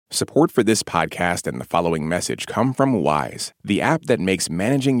Support for this podcast and the following message come from Wise, the app that makes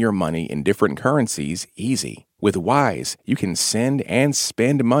managing your money in different currencies easy. With Wise, you can send and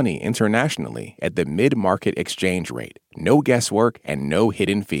spend money internationally at the mid-market exchange rate. No guesswork and no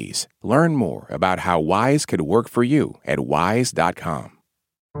hidden fees. Learn more about how Wise could work for you at wise.com.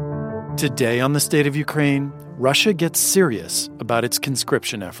 Today on the State of Ukraine, Russia gets serious about its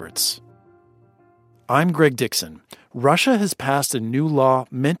conscription efforts. I'm Greg Dixon. Russia has passed a new law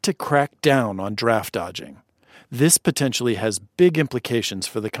meant to crack down on draft dodging. This potentially has big implications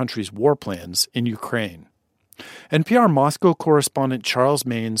for the country's war plans in Ukraine. NPR Moscow correspondent Charles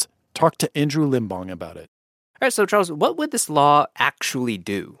Maynes talked to Andrew Limbong about it. All right, so Charles, what would this law actually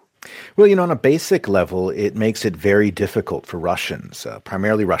do? Well, on a basic level, it makes it very difficult for Russians,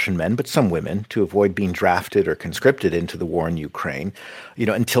 primarily Russian men, but some women, to avoid being drafted or conscripted into the war in Ukraine.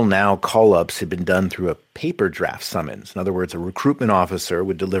 Until now, call-ups had been done through a paper draft summons. In other words, a recruitment officer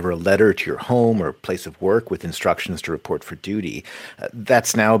would deliver a letter to your home or place of work with instructions to report for duty.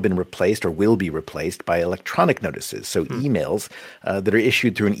 That's now been replaced or will be replaced by electronic notices, so emails that are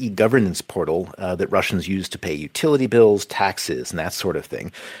issued through an e-governance portal that Russians use to pay utility bills, taxes, and that sort of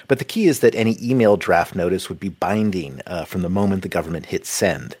thing. But the key is that any email draft notice would be binding from the moment the government hits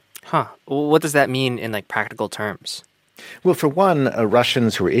send. What does that mean in practical terms? Well, for one,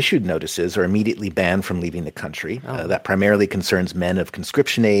 Russians who are issued notices are immediately banned from leaving the country. That primarily concerns men of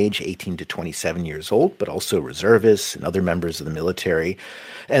conscription age, 18 to 27 years old, but also reservists and other members of the military.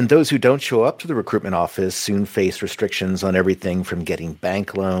 And those who don't show up to the recruitment office soon face restrictions on everything from getting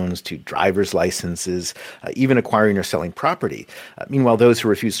bank loans to driver's licenses, even acquiring or selling property. Meanwhile, those who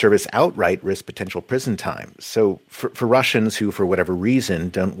refuse service outright risk potential prison time. So for Russians who, for whatever reason,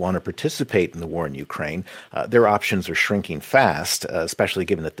 don't want to participate in the war in Ukraine, their options are shrinking fast, especially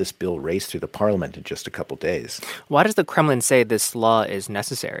given that this bill raced through the parliament in just a couple days. Why does the Kremlin say this law is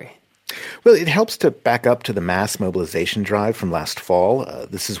necessary? Well, it helps to back up to the mass mobilization drive from last fall.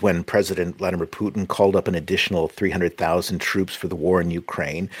 This is when President Vladimir Putin called up an additional 300,000 troops for the war in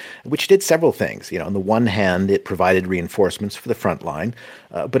Ukraine, which did several things. On the one hand, it provided reinforcements for the front line,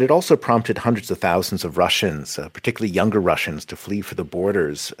 but it also prompted hundreds of thousands of Russians, particularly younger Russians, to flee for the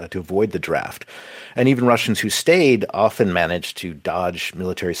borders to avoid the draft. And even Russians who stayed often managed to dodge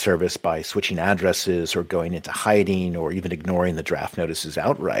military service by switching addresses or going into hiding or even ignoring the draft notices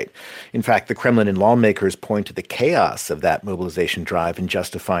outright. In fact, the Kremlin and lawmakers point to the chaos of that mobilization drive in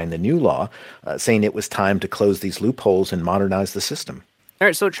justifying the new law, saying it was time to close these loopholes and modernize the system. All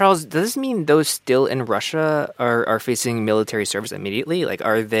right, so Charles, does this mean those still in Russia are facing military service immediately?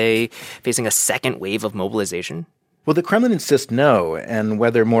 Are they facing a second wave of mobilization? Well, the Kremlin insists no, and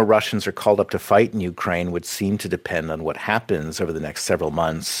whether more Russians are called up to fight in Ukraine would seem to depend on what happens over the next several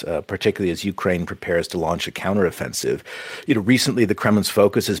months, particularly as Ukraine prepares to launch a counteroffensive. Recently the Kremlin's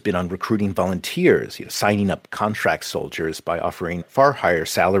focus has been on recruiting volunteers, signing up contract soldiers by offering far higher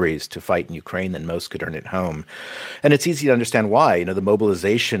salaries to fight in Ukraine than most could earn at home. And it's easy to understand why. The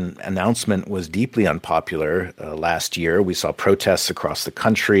mobilization announcement was deeply unpopular last year. We saw protests across the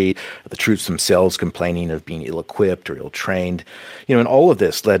country, the troops themselves complaining of being ill-equipped or ill-trained. And all of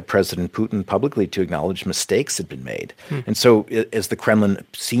this led President Putin publicly to acknowledge mistakes had been made. And so as the Kremlin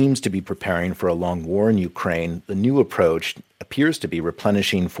seems to be preparing for a long war in Ukraine, the new approach appears to be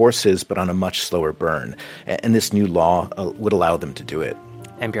replenishing forces, but on a much slower burn. And this new law would allow them to do it.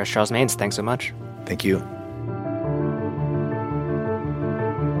 NPR's Charles Maynes, thanks so much. Thank you.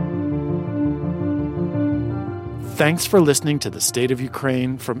 Thanks for listening to The State of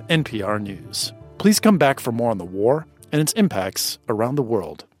Ukraine from NPR News. Please come back for more on the war and its impacts around the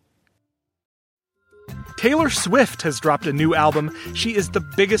world. Taylor Swift has dropped a new album. She is the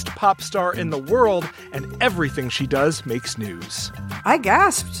biggest pop star in the world, and everything she does makes news. I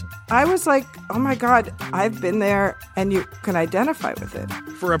gasped. I was like, oh my God, I've been there, and you can identify with it.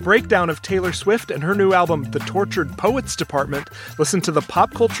 For a breakdown of Taylor Swift and her new album, The Tortured Poets Department, listen to the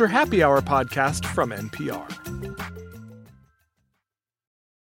Pop Culture Happy Hour podcast from NPR.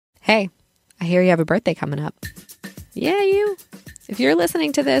 Hey, I hear you have a birthday coming up. Yeah, you. If you're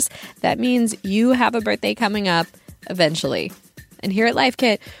listening to this, that means you have a birthday coming up eventually. And here at Life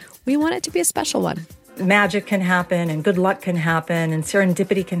Kit, we want it to be a special one. Magic can happen and good luck can happen and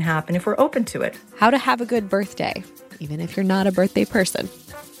serendipity can happen if we're open to it. How to have a good birthday, even if you're not a birthday person.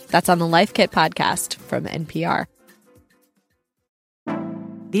 That's on the Life Kit podcast from NPR.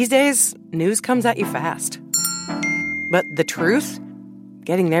 These days, news comes at you fast. But the truth?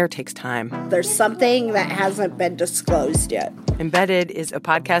 Getting there takes time. There's something that hasn't been disclosed yet. Embedded is a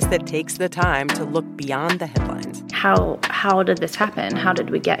podcast that takes the time to look beyond the headlines. How did this happen? How did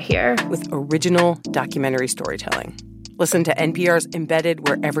we get here? With original documentary storytelling. Listen to NPR's Embedded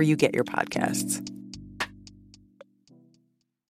wherever you get your podcasts.